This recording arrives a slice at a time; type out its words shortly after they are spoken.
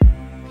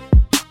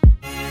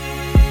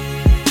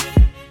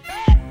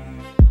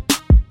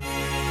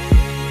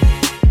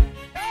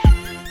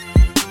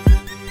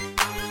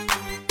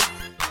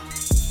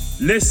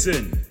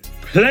Listen,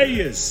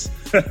 players.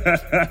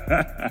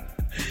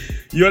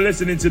 You're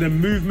listening to the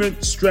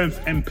Movement,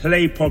 Strength and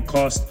Play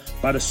podcast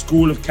by the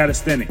School of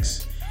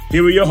Calisthenics.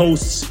 Here are your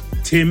hosts,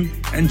 Tim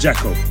and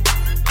Jacko.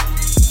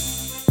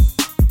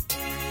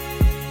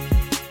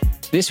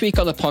 This week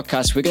on the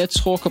podcast, we're going to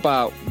talk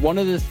about one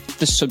of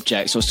the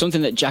subjects, or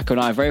something that Jacko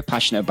and I are very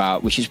passionate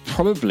about, which is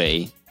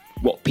probably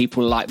what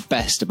people like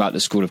best about the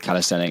School of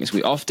Calisthenics.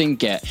 We often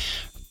get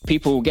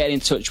people getting in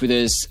touch with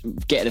us,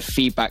 getting the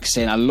feedback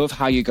saying, I love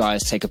how you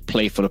guys take a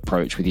playful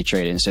approach with your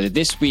training. So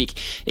this week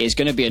is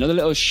going to be another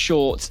little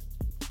short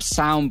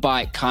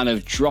soundbite, kind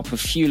of drop a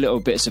few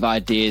little bits of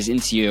ideas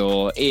into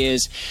your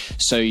ears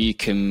so you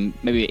can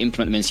maybe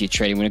implement them into your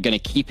training. We're going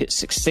to keep it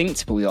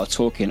succinct, but we are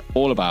talking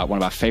all about one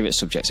of our favorite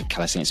subjects of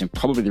calisthenics and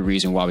probably the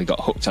reason why we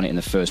got hooked on it in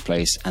the first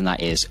place, and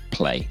that is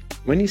play.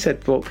 When you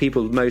said what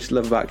people most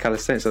love about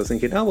calisthenics, I was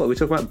thinking, oh, what, we're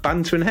talking about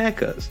banter and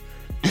haircuts?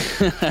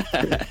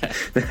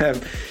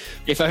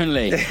 If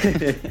only.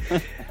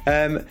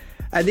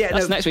 And yeah,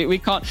 that's next week. We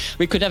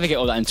could never get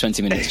all that in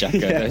 20 minutes, Jacko.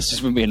 Yeah. There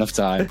just wouldn't be enough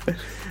time.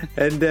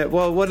 And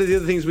well, one of the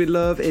other things we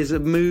love is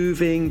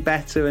moving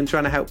better and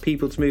trying to help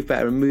people to move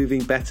better and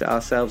moving better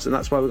ourselves. And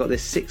that's why we've got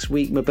this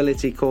 6-week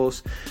mobility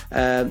course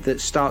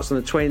that starts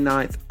on the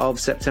 29th of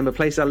September.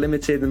 Places are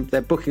limited and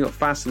they're booking up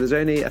fast. So there's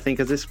only, I think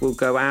as this will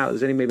go out,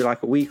 there's only maybe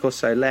like a week or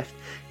so left.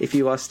 If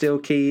you are still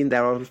keen,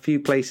 there are a few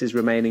places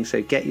remaining.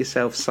 So get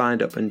yourself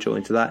signed up and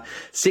join to that.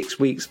 6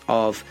 weeks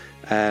of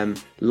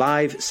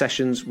live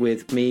sessions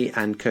with me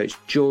and Coach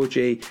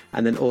Georgie,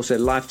 and then also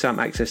lifetime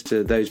access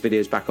to those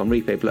videos back on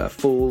replay, but a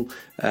full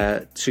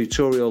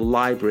tutorial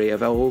library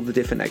of all the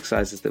different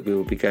exercises that we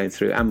will be going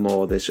through and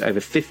more. There's over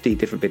 50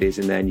 different videos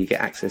in there, and you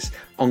get access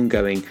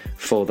ongoing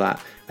for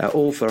that,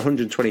 all for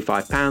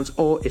 £125.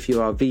 Or if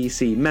you are a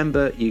VC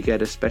member, you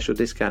get a special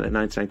discount at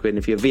 £99. And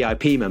if you're a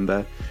VIP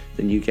member,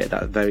 then you get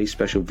that very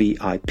special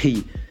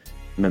VIP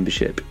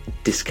membership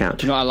discount.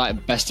 Do you know what I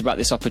like best about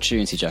this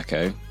opportunity,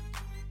 Jacko?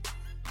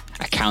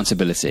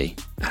 Accountability.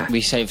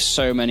 We save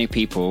so many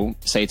people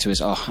say to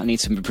us, oh, I need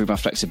to improve my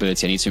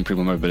flexibility, I need to improve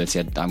my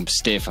mobility, I'm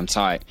stiff, I'm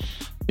tight.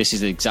 This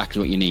is exactly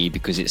what you need,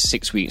 because it's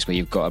 6 weeks where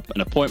you've got an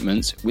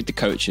appointment with the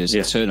coaches,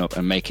 turn up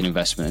and make an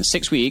investment. And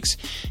 6 weeks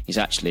is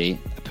actually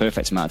a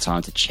perfect amount of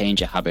time to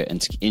change a habit and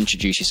to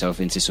introduce yourself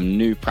into some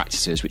new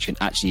practices which can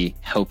actually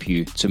help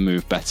you to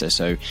move better.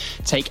 So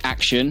take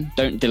action,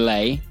 don't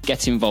delay,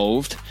 get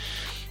involved.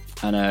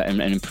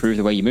 And improve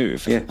the way you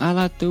move. Yeah. I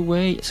like the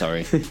way...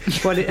 Sorry.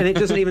 Well, and it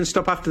doesn't even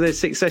stop after those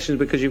 6 sessions,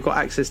 because you've got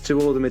access to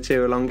all the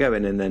material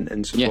ongoing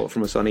and support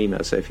from us on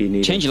email. So if you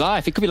need... Change your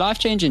life. It could be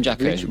life-changing,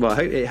 Jacko. Well,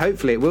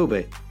 hopefully it will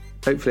be.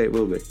 Hopefully it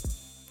will be.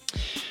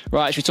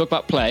 Right, should we talk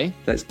about play?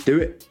 Let's do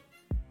it.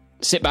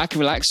 Sit back and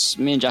relax.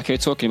 Me and Jacko are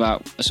talking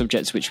about a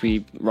subject which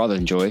we rather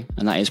enjoy,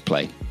 and that is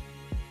play.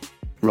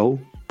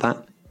 Roll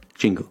that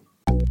jingle.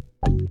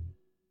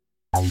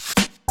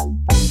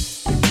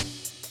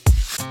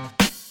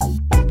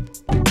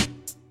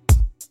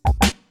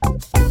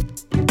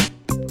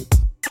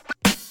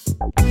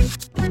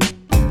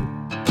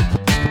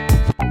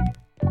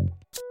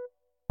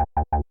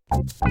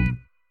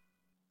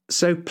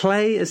 So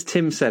play, as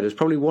Tim said, is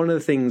probably one of the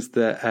things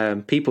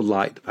that people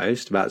like the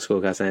most about School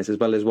of Calisthenics, as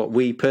well as what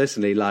we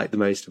personally liked the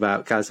most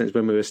about calisthenics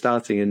when we were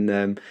starting.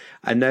 And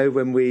I know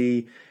when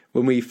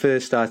we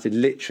first started,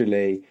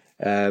 literally,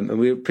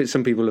 and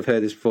some people have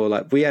heard this before,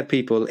 like we had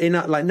people in,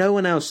 like no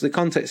one else, the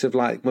context of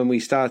like when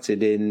we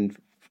started in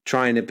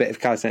trying a bit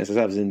of calisthenics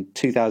ourselves in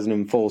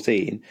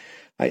 2014,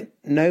 like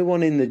no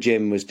one in the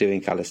gym was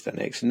doing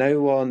calisthenics. There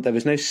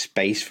was no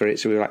space for it.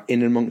 So we were like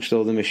in amongst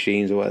all the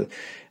machines or whatever.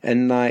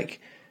 And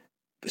like,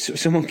 so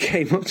someone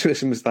came up to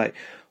us and was like,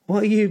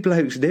 what are you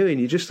blokes doing?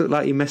 You just look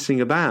like you're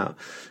messing about.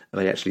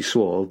 Well, he actually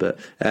swore, but,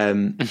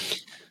 and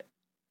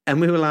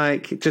we were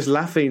like, just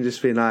laughing, just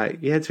being like,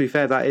 yeah, to be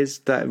fair,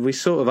 that we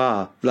sort of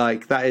are.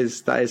 Like, that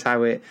is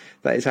how it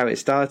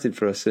started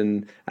for us.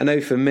 And I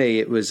know for me,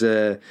 it was,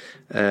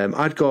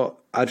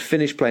 I'd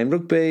finished playing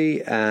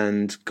rugby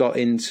and got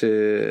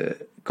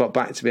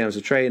back to being able to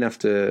train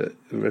after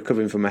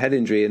recovering from my head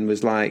injury, and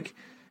was like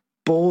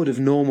bored of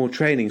normal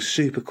training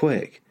super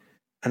quick.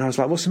 And I was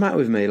like, what's the matter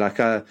with me? Like,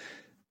 I've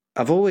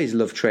always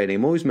loved training.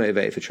 I'm always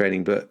motivated for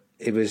training, but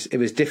it was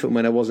different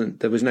when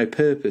there was no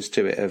purpose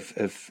to it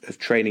of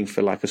training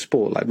for like a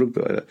sport, like rugby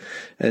or whatever.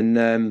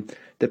 And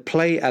the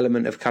play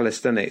element of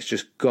calisthenics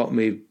just got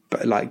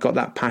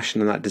that passion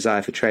and that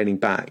desire for training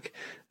back.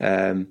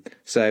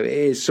 So it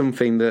is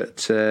something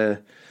that,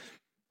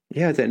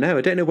 I don't know.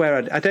 I don't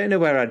know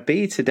where I'd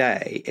be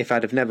today if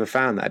I'd have never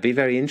found that. It'd be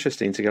very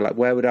interesting to go like,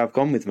 where would I have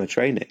gone with my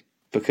training?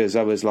 Because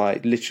I was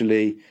like,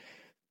 literally,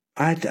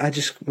 I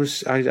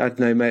had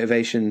no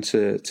motivation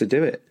to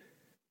do it.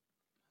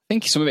 I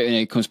think some of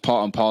it comes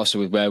part and parcel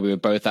with where we were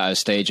both at a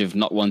stage of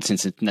not wanting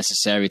to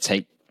necessarily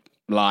take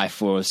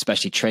life, or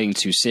especially training,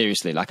 too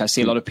seriously. Like I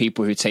see a lot of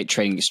people who take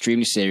training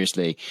extremely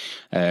seriously,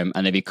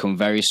 and they become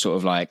very sort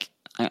of like,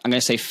 I'm going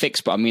to say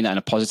fixed, but I mean that in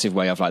a positive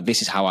way of like,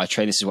 this is how I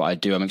train, this is what I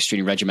do, I'm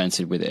extremely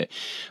regimented with it.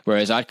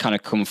 Whereas I'd kind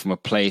of come from a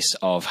place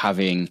of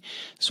having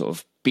sort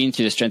of been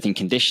through the strength and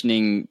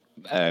conditioning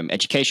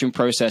education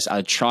process. I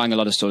was trying a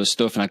lot of sort of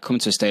stuff, and I come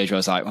to a stage where I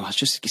was like,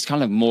 it's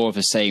kind of more of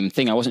the same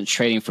thing. I wasn't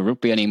training for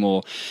rugby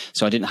anymore,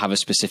 so I didn't have a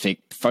specific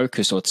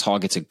focus or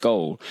targeted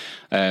goal.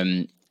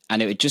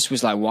 And it just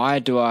was like, why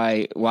do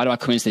I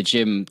come into the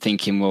gym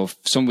thinking, well,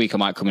 some week I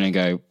might come in and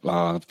go,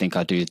 I think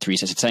I'll do 3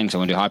 sets of 10 because I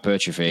want to do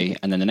hypertrophy.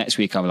 And then the next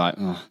week I'm like,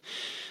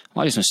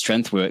 I'll do some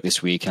strength work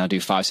this week and I'll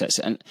do 5 sets.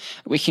 And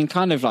we can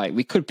kind of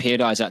we could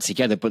periodize that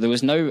together, but there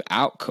was no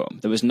outcome.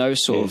 There was no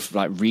sort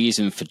of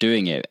reason for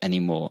doing it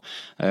anymore.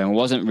 I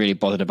wasn't really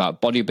bothered about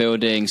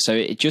bodybuilding. So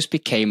it just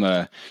became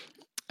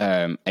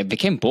it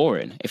became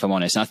boring, if I'm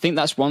honest. And I think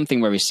that's one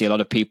thing where we see a lot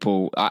of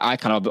people, I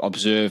kind of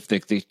observe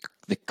the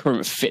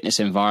current fitness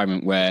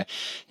environment where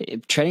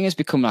training has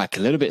become a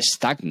little bit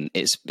stagnant.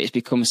 It's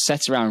become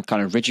set around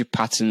kind of rigid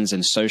patterns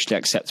and socially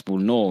acceptable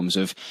norms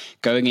of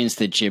going into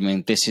the gym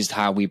and this is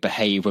how we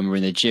behave when we're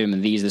in the gym,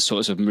 and these are the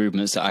sorts of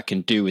movements that I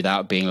can do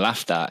without being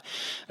laughed at.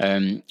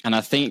 And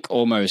I think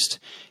almost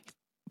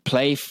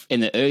play in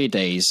the early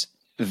days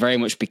very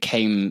much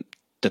became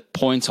the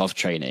point of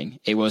training.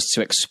 It was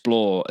to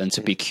explore and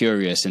to be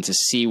curious and to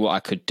see what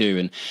I could do.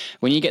 And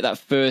when you get that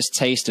first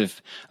taste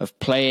of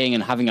playing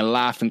and having a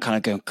laugh and kind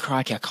of going,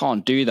 crikey, I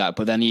can't do that.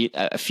 But then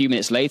a few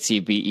minutes later,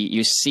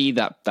 you see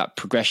that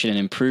progression and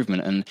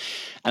improvement. And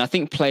I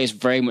think play is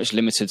very much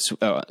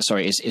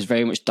is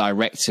very much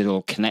directed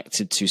or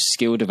connected to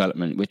skill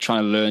development. We're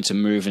trying to learn to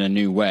move in a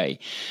new way.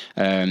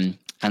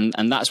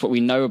 And that's what we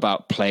know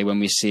about play when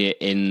we see it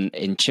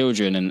in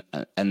children,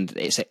 and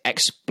it's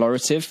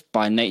explorative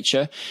by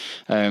nature.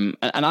 And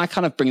I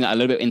kind of bring that a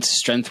little bit into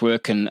strength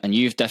work, and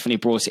you've definitely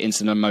brought it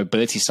into the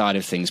mobility side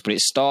of things. But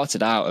it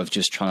started out of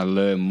just trying to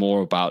learn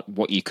more about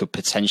what you could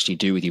potentially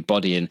do with your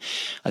body. And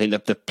I think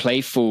that the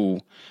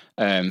playful,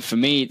 for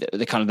me,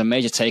 the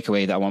major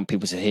takeaway that I want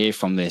people to hear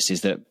from this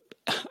is that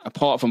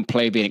apart from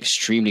play being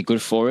extremely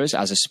good for us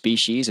as a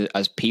species,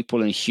 as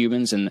people and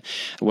humans, and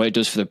what it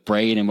does for the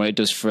brain and what it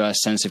does for our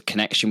sense of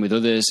connection with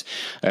others,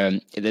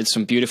 there's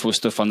some beautiful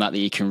stuff on that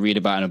you can read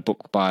about in a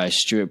book by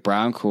Stuart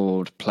Brown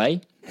called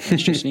Play,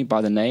 interestingly, by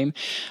the name.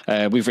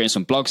 We've written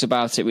some blogs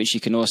about it, which you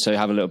can also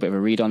have a little bit of a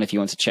read on if you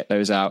want to check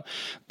those out.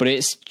 But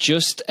it's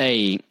just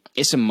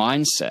it's a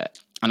mindset.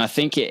 And I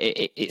think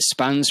it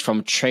spans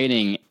from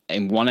training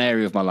in one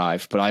area of my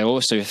life, but I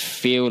also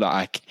feel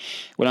that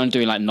when I'm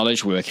doing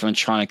knowledge work, if I'm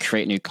trying to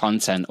create new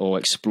content or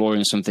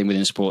exploring something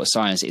within sports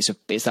science,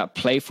 it's that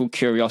playful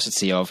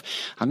curiosity of,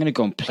 I'm going to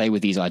go and play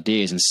with these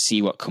ideas and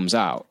see what comes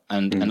out.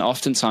 And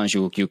oftentimes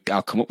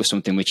I'll come up with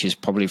something which is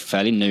probably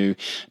fairly new,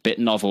 a bit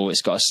novel.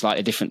 It's got a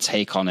slightly different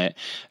take on it,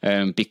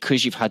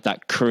 because you've had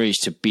that courage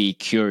to be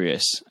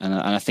curious. And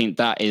I think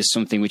that is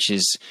something which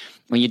is,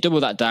 when you double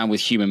that down with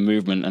human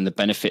movement and the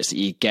benefits that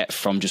you get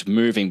from just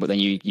moving, but then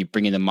you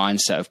bring in the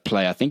mindset of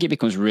play, I think it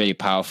becomes really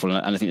powerful. And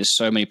I think there's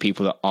so many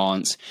people that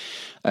aren't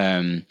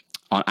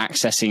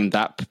accessing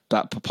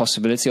that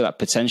possibility or that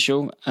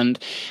potential. And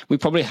we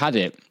probably had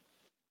it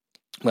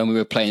when we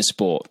were playing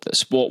sport. That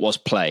sport was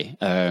play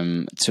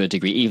to a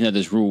degree, even though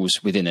there's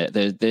rules within it.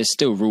 There's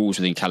still rules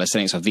within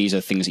calisthenics of these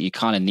are things that you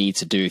kind of need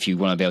to do if you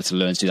want to be able to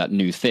learn to do that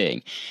new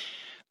thing.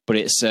 But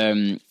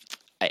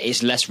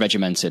it's less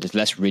regimented, it's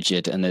less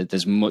rigid, and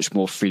there's much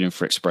more freedom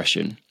for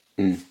expression.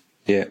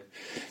 Yeah.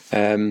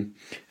 And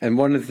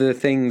one of the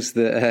things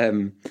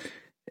that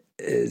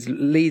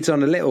leads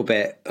on a little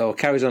bit, or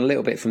carries on a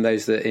little bit, from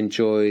those that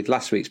enjoyed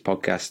last week's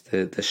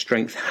podcast, the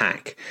strength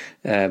hack,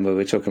 where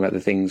we're talking about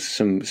the things,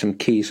 some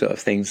key sort of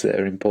things that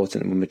are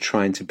important when we're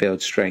trying to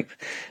build strength.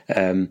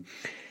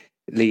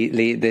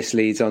 This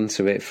leads on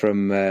to it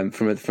from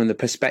the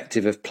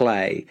perspective of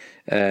play.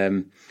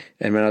 And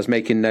when I was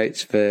making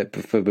notes for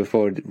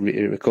before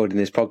recording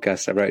this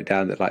podcast, I wrote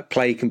down that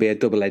play can be a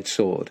double-edged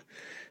sword.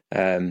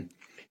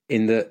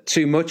 In that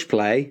too much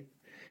play,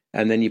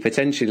 and then you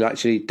potentially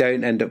actually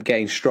don't end up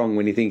getting strong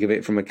when you think of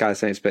it from a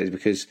calisthenics perspective,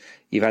 because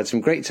you've had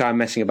some great time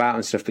messing about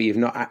and stuff, but you've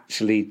not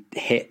actually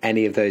hit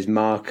any of those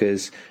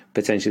markers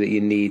potentially that you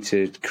need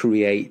to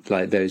create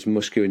those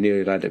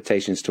musculoskeletal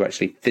adaptations to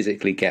actually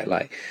physically get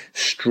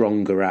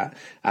stronger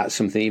at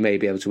something you may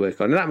be able to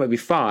work on. And that might be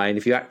fine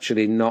if you're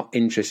actually not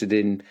interested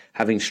in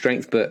having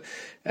strength, but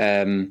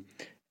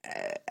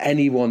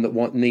anyone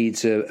that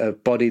needs a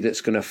body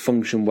that's going to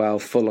function well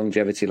for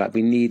longevity,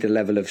 we need a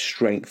level of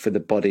strength for the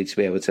body to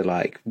be able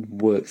to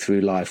work through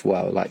life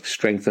well.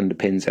 Strength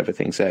underpins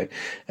everything, so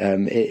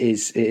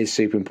it is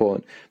super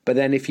important. But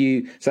then if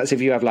you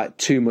have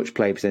too much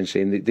play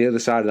potentially, and the other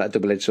side of that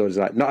double-edged sword is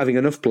not having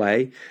enough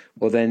play,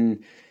 well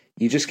then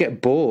you just get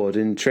bored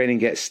and training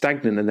gets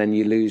stagnant, and then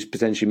you lose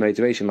potentially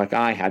motivation, like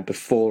I had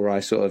before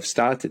I sort of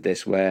started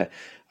this, where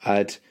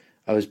I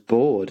was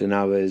bored and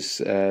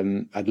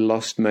I'd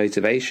lost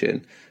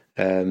motivation.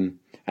 And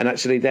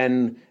actually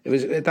then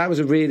that was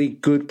a really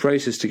good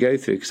process to go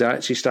through, because I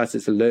actually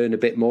started to learn a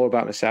bit more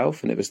about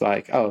myself. And it was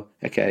oh,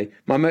 okay,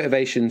 my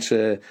motivation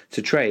to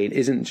train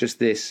isn't just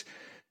this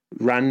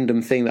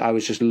random thing that I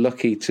was just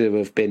lucky to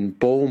have been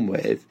born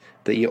with,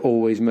 that you're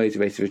always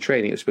motivated for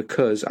training. It's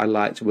because I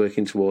liked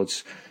working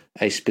towards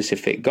a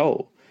specific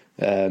goal.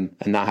 and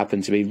that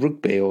happened to be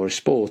rugby or a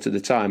sport at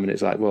the time. And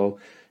it's like, well,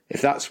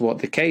 if that's what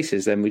the case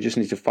is, then we just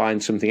need to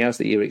find something else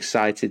that you're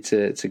excited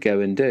to go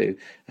and do.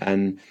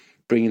 And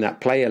bringing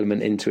that play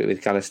element into it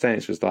with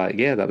calisthenics was like,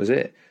 yeah, that was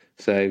it.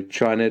 So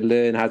trying to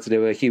learn how to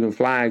do a human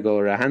flag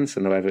or a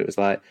handstand or whatever, it was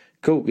like,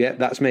 cool, yeah,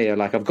 that's me.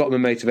 Like, I've got my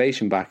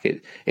motivation back.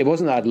 It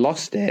wasn't that I'd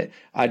lost it.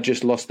 I'd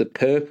just lost the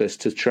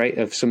purpose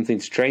of something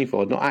to train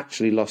for, not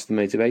actually lost the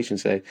motivation.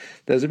 So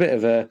there's a bit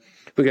of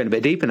we're going a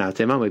bit deeper now,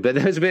 Tim, aren't we? But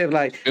there's a bit of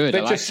like, good,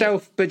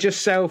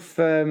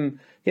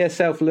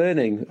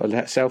 self-learning or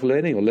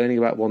learning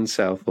about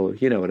oneself, or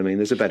you know what I mean.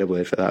 There's a better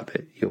word for that,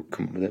 but you'll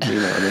come up with it. You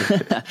know what I mean?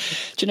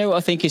 Do you know what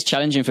I think is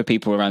challenging for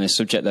people around this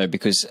subject though?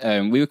 Because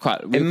we were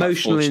quite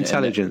emotional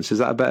intelligence. Is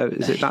that about?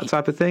 Is it that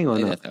type of thing or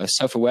not?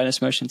 Self-awareness,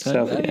 emotional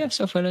intelligence.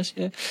 Self-awareness.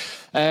 Yeah.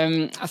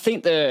 I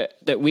think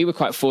that we were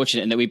quite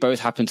fortunate in that we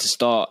both happened to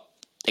start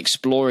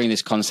exploring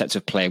this concept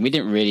of play. We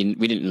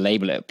didn't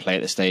label it play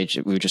at the stage.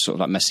 We were just sort of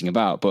like messing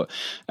about, but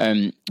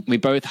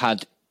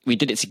we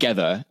did it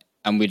together.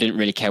 And we didn't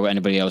really care what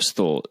anybody else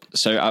thought.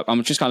 So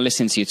I'm just kind of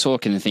listening to you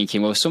talking and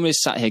thinking, well,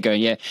 somebody's sat here going,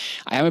 yeah,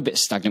 I am a bit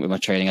stagnant with my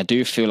training. I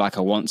do feel like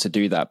I want to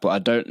do that, but I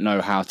don't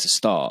know how to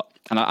start.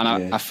 And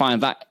I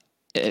find that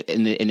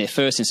in the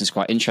first instance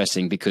quite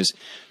interesting because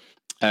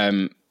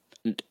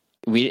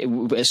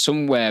we're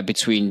somewhere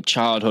between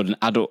childhood and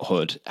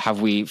adulthood.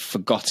 Have we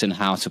forgotten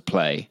how to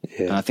play?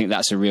 Yeah. And I think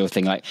that's a real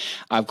thing. Like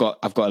I've got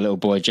a little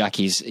boy, Jack.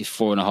 He's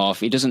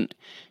 4.5.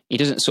 He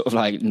doesn't sort of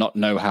like not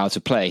know how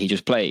to play. He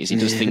just plays. He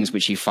does things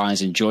which he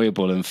finds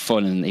enjoyable and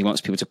fun, and he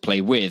wants people to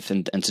play with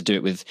and to do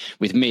it with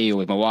me or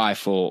with my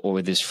wife or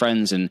with his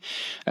friends. And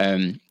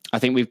I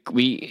think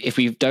if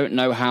we don't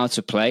know how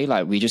to play,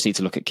 like we just need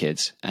to look at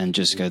kids and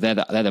just go, they're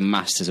the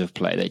masters of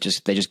play. They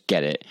just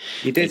get it.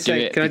 You did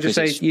say, can I just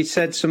say, you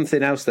said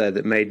something else there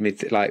that made me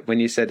like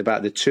when you said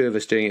about the two of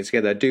us doing it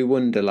together. I do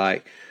wonder,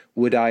 like,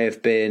 would I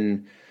have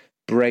been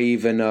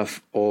brave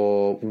enough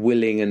or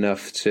willing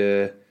enough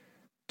to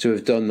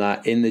have done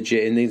that in the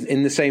gym,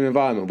 in the same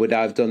environment? Would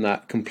I have done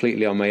that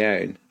completely on my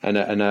own? And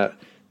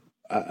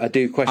I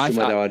do question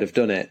whether I'd have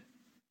done it.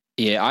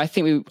 Yeah, I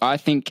think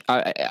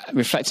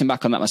reflecting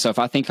back on that myself,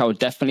 I think I would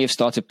definitely have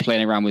started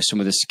playing around with some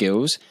of the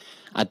skills.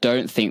 I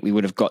don't think we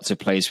would have got to a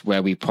place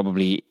where we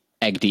probably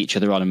egged each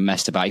other on and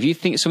messed about. If you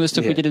think some of the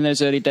stuff we did in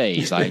those early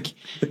days, like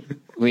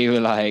we were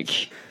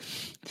like,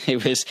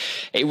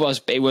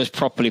 it was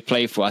properly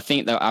playful. I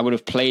think that I would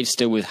have played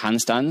still with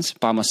handstands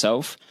by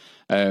myself.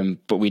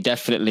 But we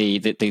definitely,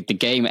 the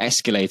game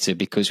escalated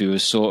because we were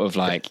sort of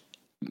like,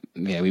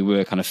 we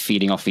were kind of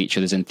feeding off each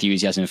other's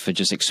enthusiasm for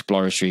just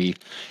exploratory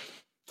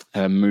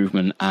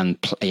movement and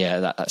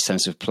that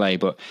sense of play.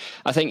 But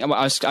I think,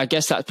 I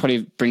guess that probably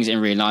brings it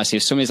in really nicely.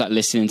 If somebody's like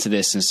listening to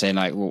this and saying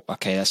like, well,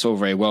 okay, that's all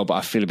very well, but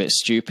I feel a bit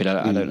stupid.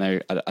 I don't know.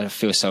 I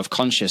feel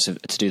self-conscious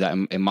to do that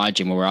in my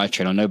gym or where I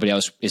train, or nobody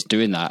else is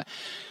doing that.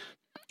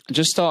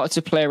 Just start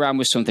to play around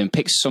with something.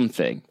 Pick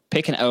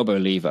an elbow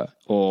lever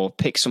or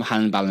pick some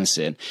hand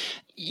balancing.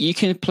 You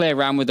can play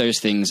around with those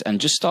things and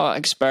just start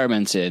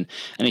experimenting.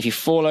 And if you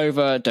fall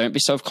over, don't be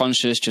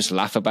self-conscious. Just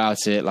laugh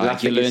about it.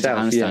 Like you learn to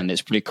handstand.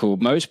 It's pretty cool.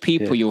 Most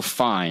people you'll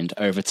find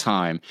over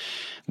time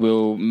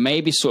will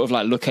maybe sort of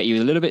like look at you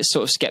with a little bit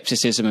sort of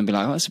skepticism and be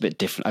like, oh, that's a bit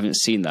different. I haven't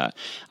seen that.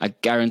 I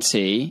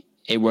guarantee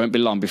it won't be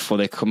long before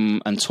they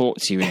come and talk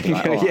to you and be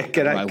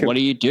like, what are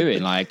you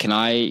doing? Like, can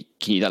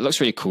you, that looks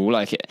really cool.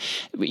 Like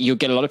you'll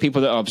get a lot of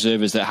people that are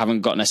observers that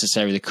haven't got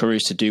necessarily the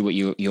courage to do what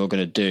you're going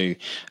to do.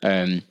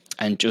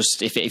 And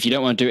just, if you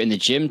don't want to do it in the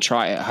gym,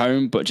 try it at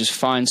home, but just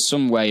find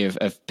some way of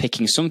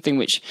picking something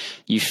which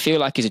you feel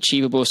like is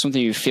achievable, something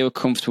you feel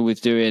comfortable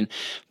with doing,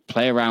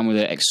 play around with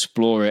it,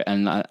 explore it.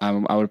 And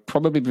I would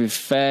probably be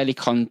fairly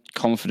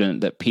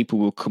confident that people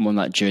will come on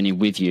that journey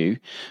with you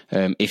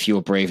if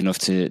you're brave enough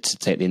to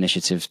take the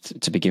initiative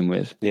to begin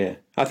with. Yeah.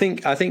 I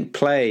think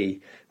play,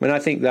 when I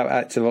think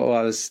that to what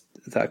I was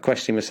that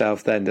questioning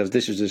myself then,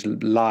 this was just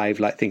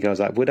live, like thinking, I was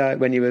like, would I,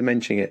 when you were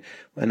mentioning it,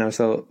 and I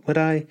thought, would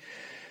I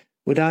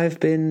have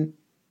done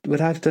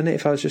it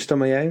if I was just on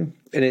my own?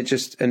 And it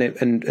just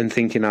and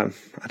thinking, I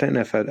don't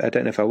know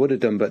if I would have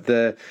done, but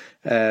the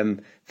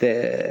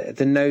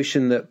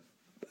notion that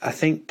I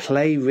think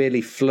play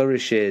really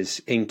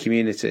flourishes in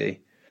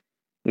community.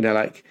 You know,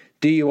 like,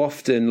 do you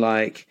often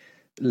like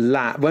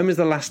laugh? When was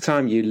the last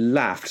time you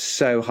laughed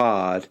so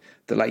hard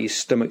that like your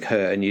stomach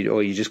hurt and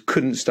you just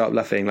couldn't stop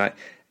laughing? Like,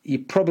 you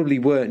probably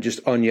weren't just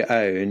on your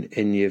own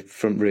in your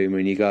front room or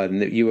in your garden.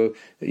 That you were,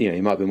 you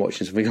might have been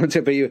watching something on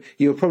it, but you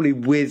were probably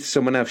with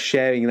someone else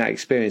sharing that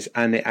experience,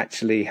 and it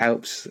actually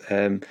helps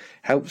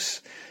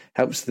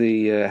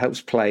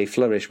play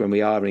flourish when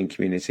we are in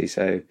community.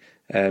 So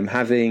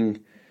having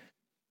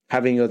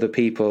other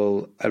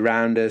people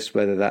around us,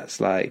 whether that's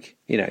like,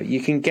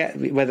 you can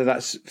get, whether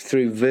that's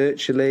through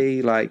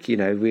virtually, like,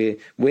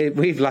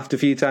 we've laughed a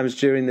few times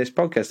during this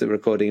podcast that we're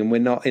recording, and we're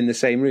not in the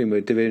same room,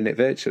 we're doing it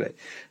virtually.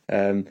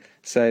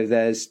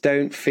 So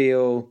don't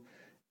feel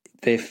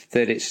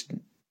that it's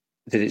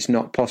it's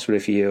not possible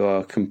if you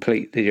are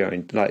completely your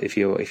own. Like if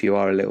you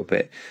are a little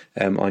bit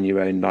on your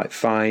own, like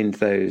find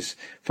those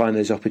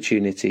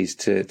opportunities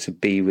to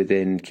be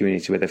within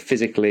community, whether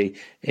physically,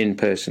 in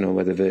person, or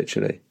whether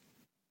virtually.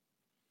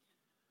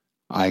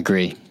 I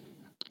agree.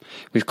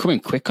 We've come in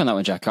quick on that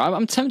one, Jack.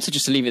 I'm tempted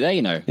just to leave it there,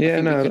 you know.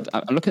 Yeah, no.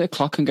 I look at the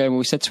clock and go, well,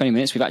 we said 20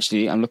 minutes.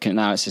 I'm looking at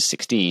now, it says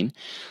 16.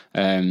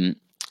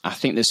 I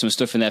think there's some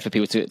stuff in there for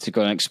people to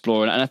go and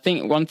explore. And I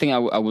think one thing I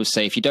will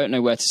say, if you don't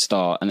know where to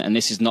start, and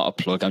this is not a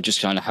plug, I'm just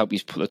trying to help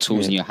you put the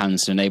tools in your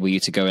hands to enable you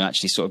to go and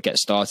actually sort of get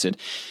started,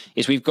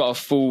 is we've got a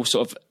full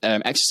sort of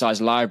exercise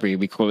library.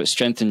 We call it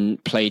Strength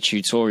and Play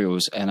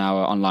Tutorials in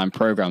our online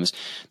programs.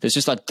 There's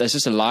just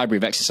a library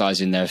of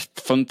exercise in there,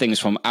 fun things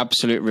from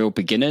absolute real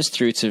beginners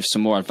through to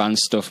some more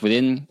advanced stuff.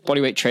 Within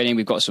bodyweight training,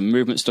 we've got some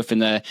movement stuff in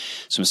there,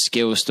 some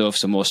skill stuff,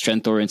 some more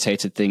strength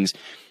orientated things.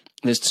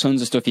 There's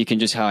tons of stuff you can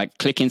just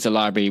click into the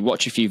library,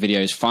 watch a few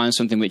videos, find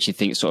something which you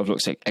think sort of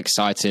looks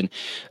exciting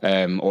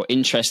or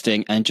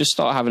interesting, and just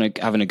start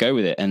having a go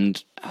with it.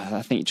 And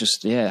I think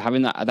just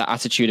having that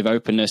attitude of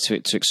openness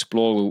to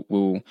explore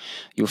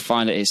you'll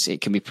find that it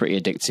can be pretty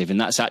addictive.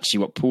 And that's actually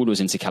what pulled us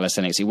into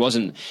calisthenics.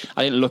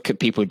 I didn't look at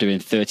people doing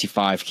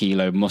 35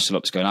 kilo muscle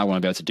ups going, I want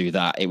to be able to do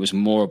that. It was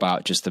more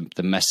about just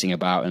the messing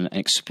about and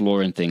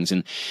exploring things,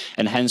 and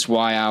hence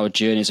why our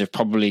journeys have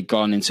probably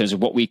gone in terms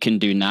of what we can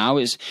do now.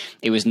 It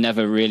was never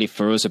really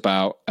for us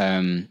about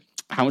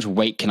how much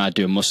weight can I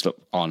do a muscle up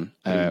on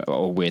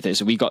or with.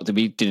 So we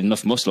did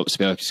enough muscle ups to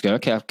be able to go,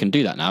 okay, I can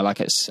do that now. Like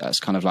it's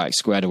kind of like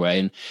squared away,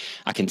 and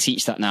I can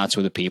teach that now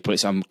to other people.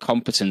 I'm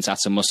competent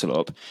at a muscle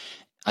up.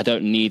 I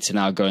don't need to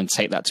now go and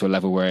take that to a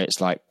level where it's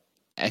like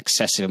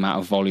excessive amount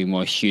of volume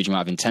or a huge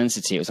amount of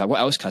intensity. It was like, what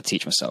else can I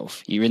teach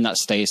myself? You're in that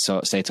state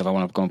of I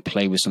want to go and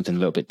play with something a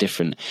little bit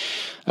different.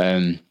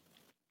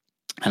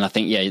 And I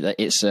think,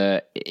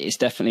 it's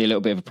definitely a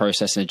little bit of a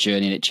process and a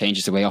journey, and it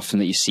changes the way often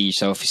that you see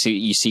yourself.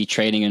 You see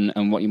training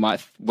and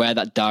where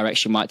that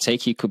direction might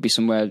take you could be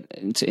somewhere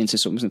into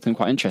something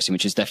quite interesting,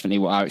 which is definitely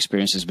what our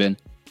experience has been.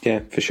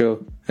 Yeah, for sure.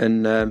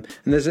 And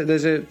there's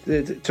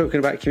talking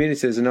about community,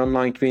 there's an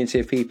online community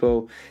of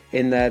people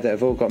in there that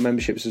have all got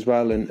memberships as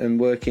well, and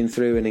working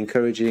through and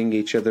encouraging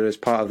each other as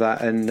part of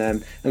that.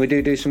 And we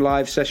do some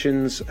live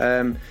sessions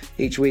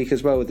each week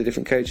as well with the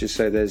different coaches.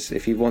 So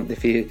if you want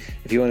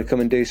to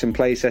come and do some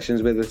play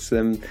sessions with us,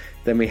 then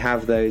we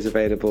have those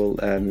available,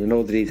 and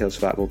all the details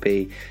for that will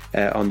be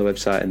on the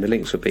website, and the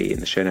links will be in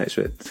the show notes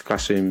with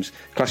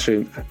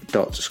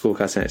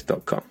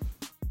classroom.schoolcalisthenics.com.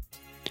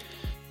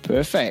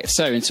 Perfect.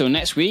 So until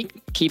next week,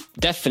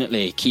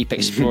 definitely keep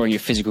exploring your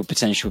physical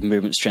potential,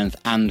 movement, strength,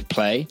 and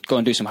play. Go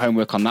and do some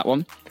homework on that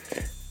one.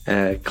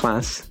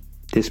 Class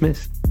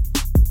dismissed.